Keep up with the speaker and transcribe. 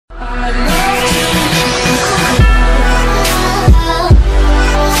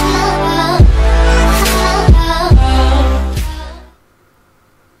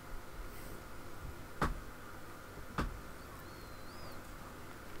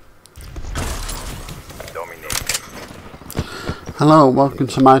Hello, welcome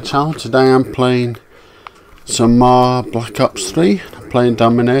to my channel. Today I'm playing some more Black Ops 3. I'm playing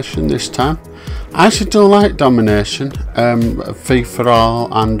Domination this time. I actually do like Domination, free for all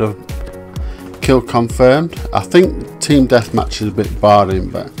and kill confirmed. I think team deathmatch is a bit boring,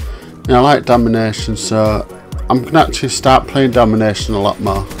 but you know, I like Domination, so I'm going to actually start playing Domination a lot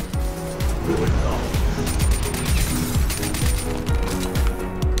more.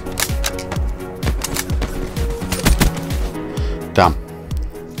 Damn.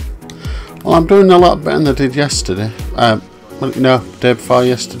 Well, I'm doing a lot better than I did yesterday. No, day before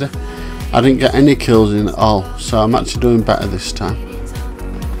yesterday. I didn't get any kills in at all, so I'm actually doing better this time.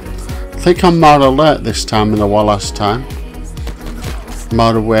 I think I'm more alert this time than I was last time.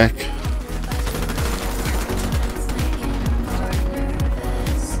 More awake.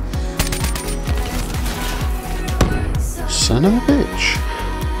 Son of a bitch.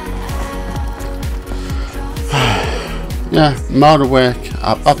 Yeah, more awake.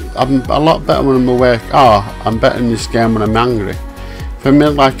 I'm a lot better when I'm awake. Oh, I'm better in this game when I'm angry. If I'm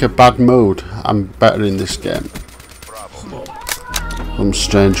in like a bad mood, I'm better in this game. For some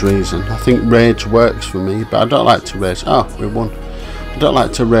strange reason. I think rage works for me, but I don't like to rage. Oh, we won. I don't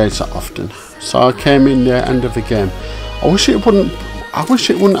like to rage that often. So I came in the end of the game. I wish it wouldn't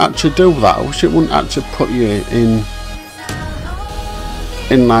actually do that. I wish it wouldn't actually put you in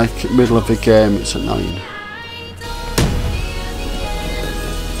like middle of the game. It's annoying.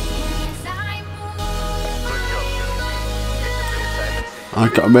 I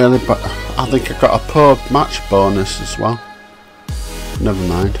think I got a poor match bonus as well. Never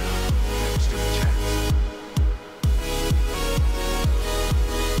mind.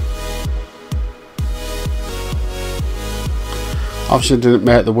 Obviously didn't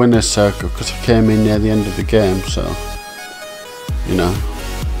make the winner's circle because I came in near the end of the game, so you know.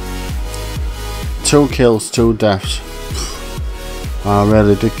 2 kills, 2 deaths. I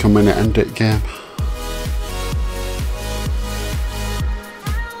really did come in at end of the game.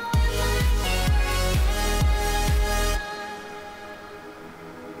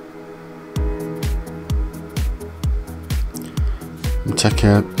 Take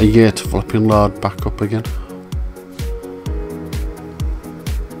a year to flipping load back up again.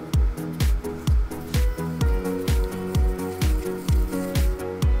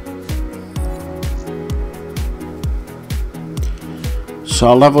 So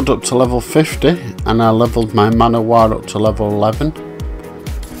I leveled up to level 50 and I leveled my Man of War up to level 11.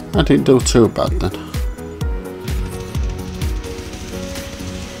 I didn't do too bad then.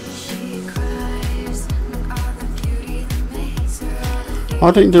 I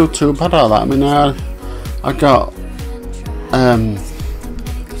didn't do too bad at that. I mean, I got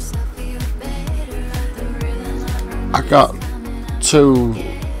two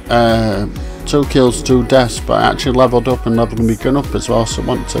kills, 2 deaths, but I actually leveled up and leveled my gun up as well, so it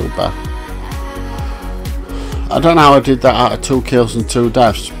wasn't too bad. I don't know how I did that out of 2 kills and 2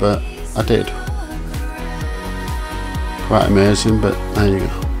 deaths, but I did. Quite amazing, but there you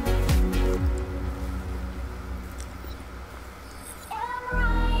go.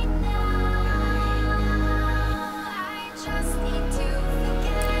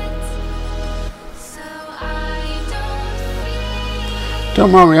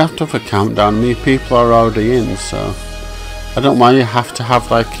 Don't worry, I have to have a countdown. Me people are already in, so I don't mind you have to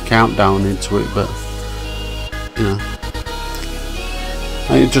have like a countdown into it, but you know,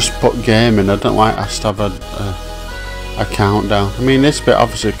 I just put game in. I don't like us to have a countdown. I mean, this bit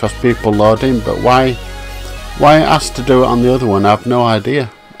obviously because people load in, but why it has to do it on the other one, I have no idea.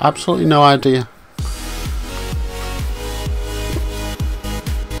 Absolutely no idea.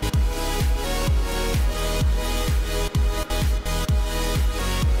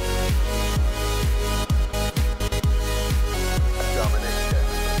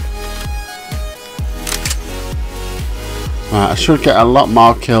 Right, I should get a lot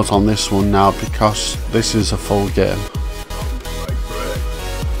more kills on this one now because this is a full game.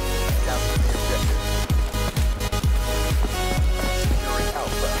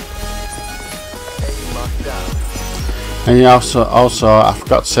 And you also I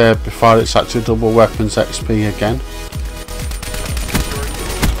forgot to say before, it's actually double weapons XP again.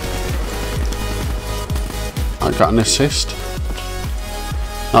 I got an assist.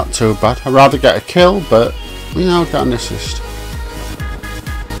 Not too bad. I'd rather get a kill, but you know, I got an assist.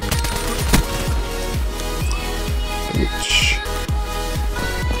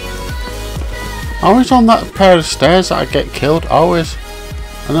 Always on that pair of stairs that I get killed, always.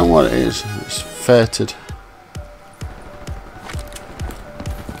 I don't know what it is, it's fated.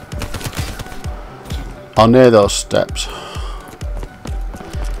 Or near those steps.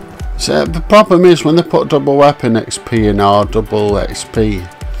 So the problem is when they put double weapon XP in or double XP,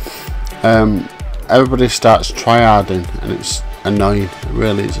 everybody starts tryharding and it's annoying. It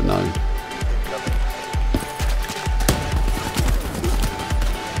really is annoying.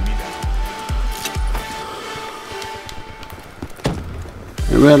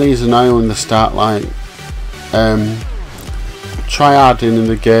 It really is annoying when they start like tryharding in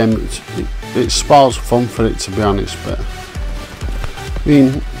the game. It spoils fun for it, to be honest. But I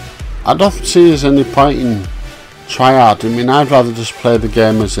mean, I don't see there's any point in tryhard. I mean, I'd rather just play the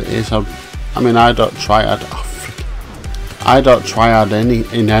game as it is. I mean, I don't tryhard. Oh, I don't tryhard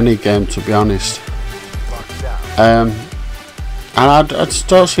in any game, to be honest. And I just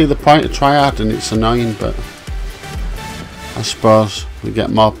don't see the point of tryharding. It's annoying, but I suppose we get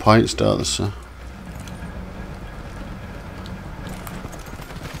more points, don't they? So.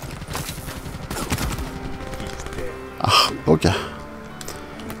 Ah, bugger.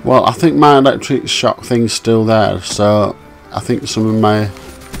 Well, I think my electric shock thing's still there, so I think someone may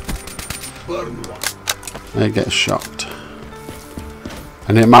get shocked.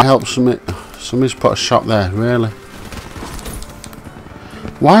 And it might help somebody's put a shock there, really.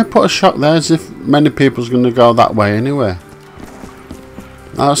 Why put a shock there as if many people's going to go that way anyway?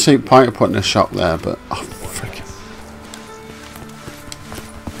 I don't see the point of putting a shock there, but oh, frickin'.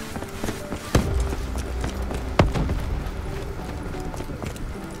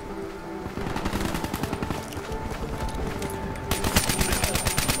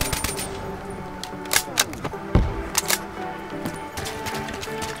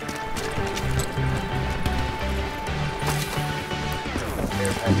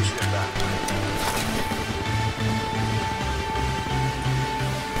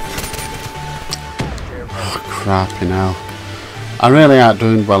 Crappy now. I really aren't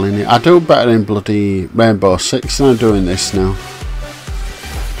doing well in it. I do better in bloody Rainbow Six than I'm doing this now.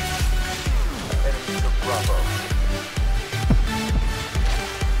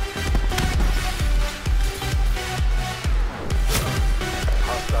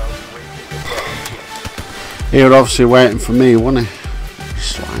 He was obviously waiting for me, wasn't he?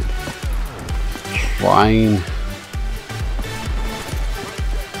 Swine. Swine.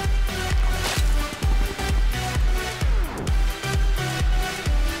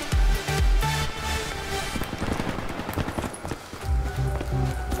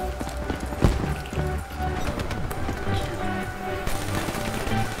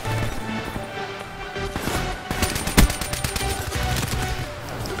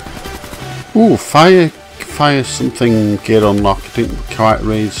 Ooh, fire something gear unlocked. I didn't quite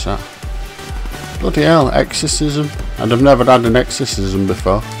read that. Bloody hell, exorcism. And I've never had an exorcism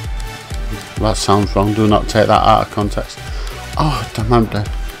before. That sounds wrong, do not take that out of context. Oh, damn, I'm dead.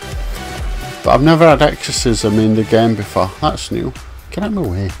 But I've never had exorcism in the game before. That's new. Get out of my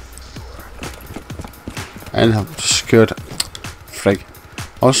way. And I've just secured. Frig.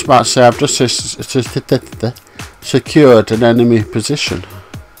 I was about to say, I've just secured an enemy position.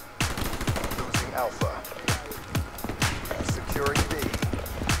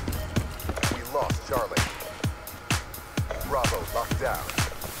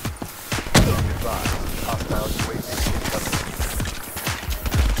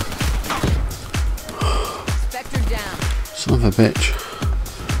 Son of a bitch.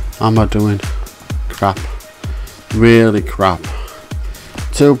 How am I doing? Crap. Really crap.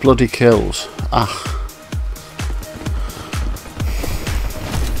 2 bloody kills. Ah.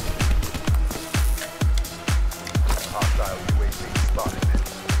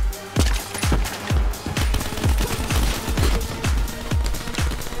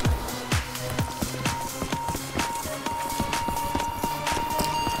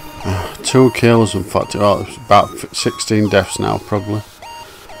 Two kills and 40, well, it's about 16 deaths now probably.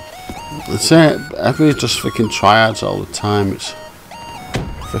 That's it. Everybody's just freaking triads all the time. It's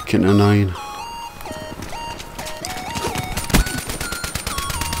freaking annoying.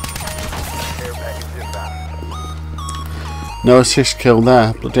 No assist kill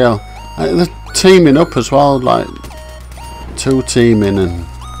there. Bloody hell. They're teaming up as well, like 2 teaming, and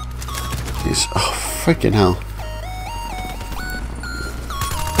it's freaking hell.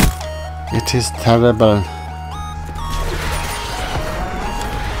 It is terrible.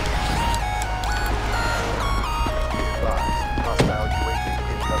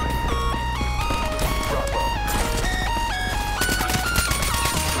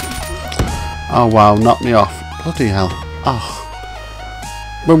 Oh wow, knocked me off. Bloody hell. Oh.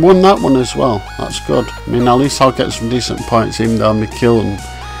 We won that one as well. That's good. I mean, at least I'll get some decent points even though my kill and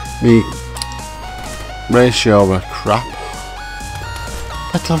me ratio were crap.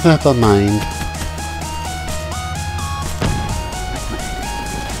 But I'll never mind.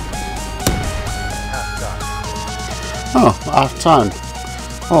 Oh, half time.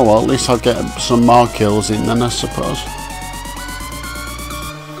 Oh well, at least I'll get some more kills in then, I suppose.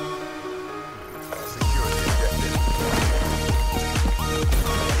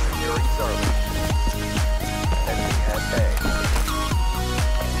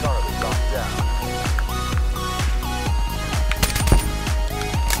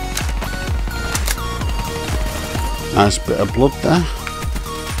 Nice bit of blood there.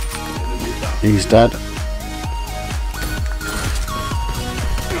 He's dead.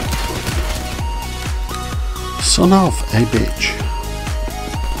 Son of a bitch.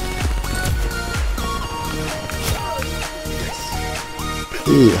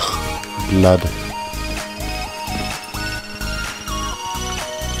 Ugh, blood.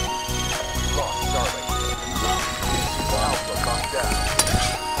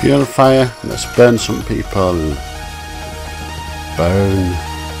 Purifier, let's burn some people. Burn.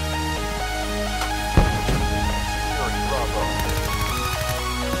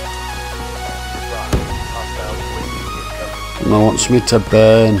 No one wants me to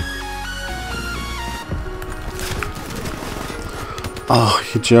burn. Oh,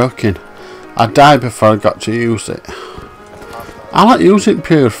 you're joking. I died before I got to use it. I like using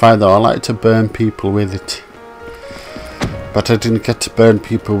Purify though, I like to burn people with it. But I didn't get to burn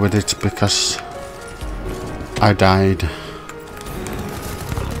people with it because I died.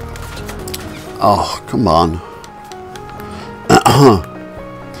 Oh, come on.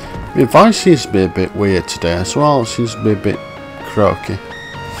 My voice seems to be a bit weird today as well. It seems to be a bit croaky.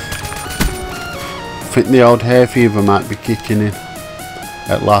 I think the old hay fever might be kicking in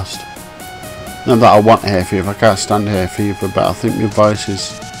at last. Not that I want hay fever, I can't stand hay fever, but I think my voice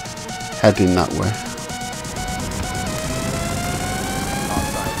is heading that way.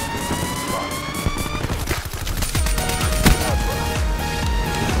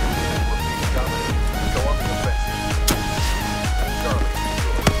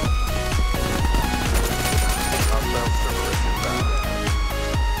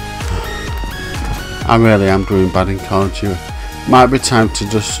 I really am doing bad in Call of Duty. Might be time to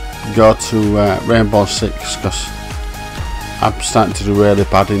just go to Rainbow Six because I'm starting to do really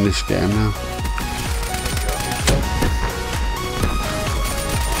bad in this game now.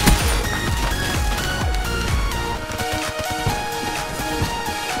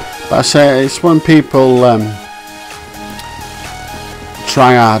 But I say it's when people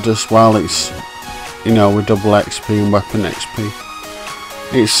try hard as well. It's, you know, with double XP and weapon XP.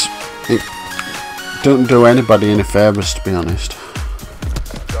 It don't do anybody any favours, to be honest.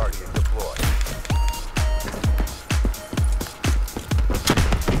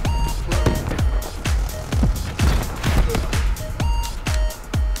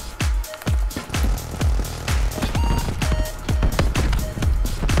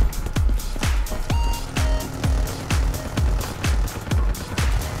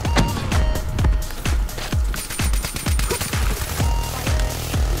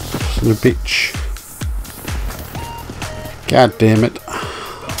 The bitch. God damn it.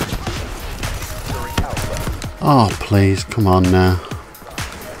 Oh, please, come on now.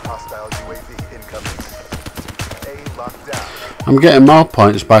 I'm getting more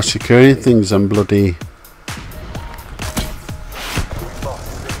points by securing things than bloody...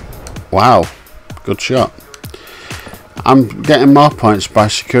 Wow, good shot. I'm getting more points by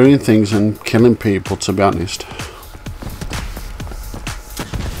securing things and killing people, to be honest.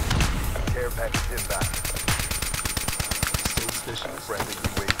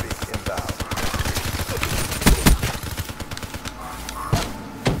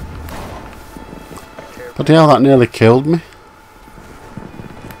 But hell, that nearly killed me.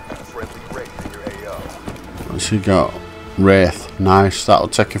 What's he got? Wraith. Nice, that'll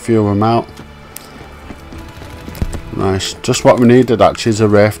take a few of them out. Nice, just what we needed actually is a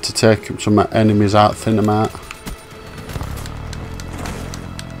Wraith to take some enemies out, thin them out.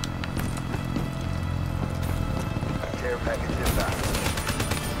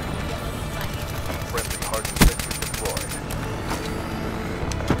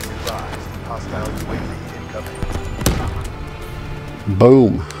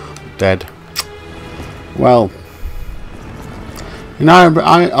 Boom, dead. Well, you know,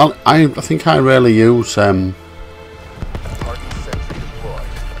 I think I rarely use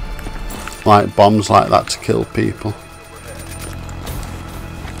like bombs like that to kill people.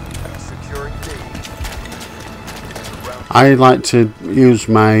 I like to use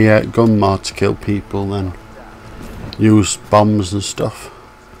my gun more to kill people than use bombs and stuff.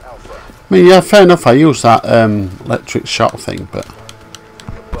 I mean, yeah, fair enough, I use that electric shock thing, but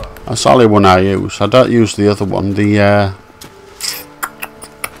that's the only one I use. I don't use the other one, the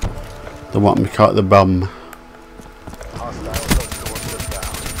what we call it, the bomb.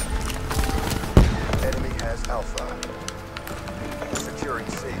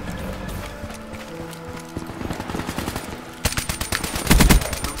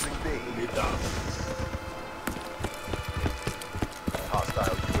 be done.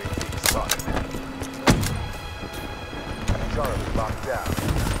 Hostile UAV spotted. Charlie locked down.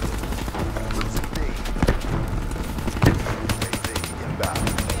 Losing B. UAV inbound.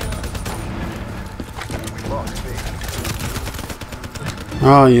 We lost B.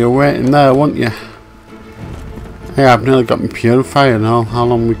 Oh, you were waiting there, weren't you? Yeah, I've nearly got my purifier now. How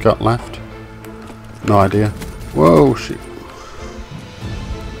long we got left? No idea. Whoa, shit.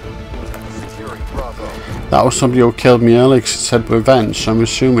 Securing Bravo. That was somebody who killed me earlier because it said revenge, so I'm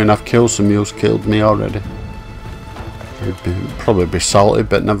assuming I've killed somebody who's killed me already. It'd probably be salty,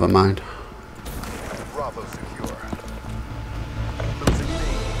 but never mind. Bravo secure. Losing B.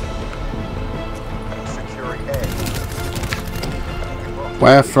 Securing A.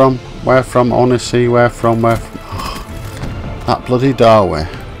 Where from? Where from? I want to see where from, where from. Oh, that bloody doorway.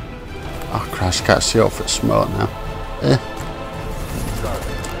 Oh Christ, can't see out for smoke now.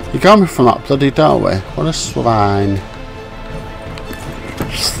 You got me from that bloody doorway. What a swine.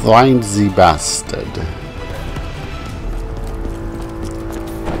 Swiney bastard.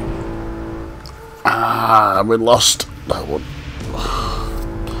 Ah, we lost that one.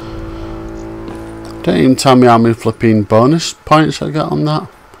 Don't even tell me how many flipping bonus points I got on that.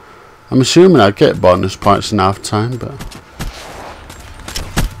 I'm assuming I'd get bonus points in half time, but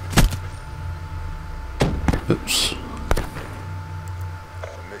oops.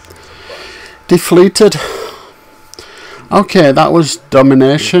 Deflated. Okay, that was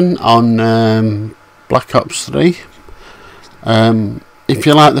Domination on Black Ops 3. If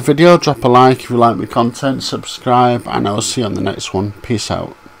you like the video, drop a like. If you like my content, subscribe, and I'll see you on the next one. Peace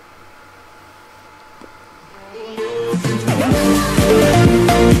out.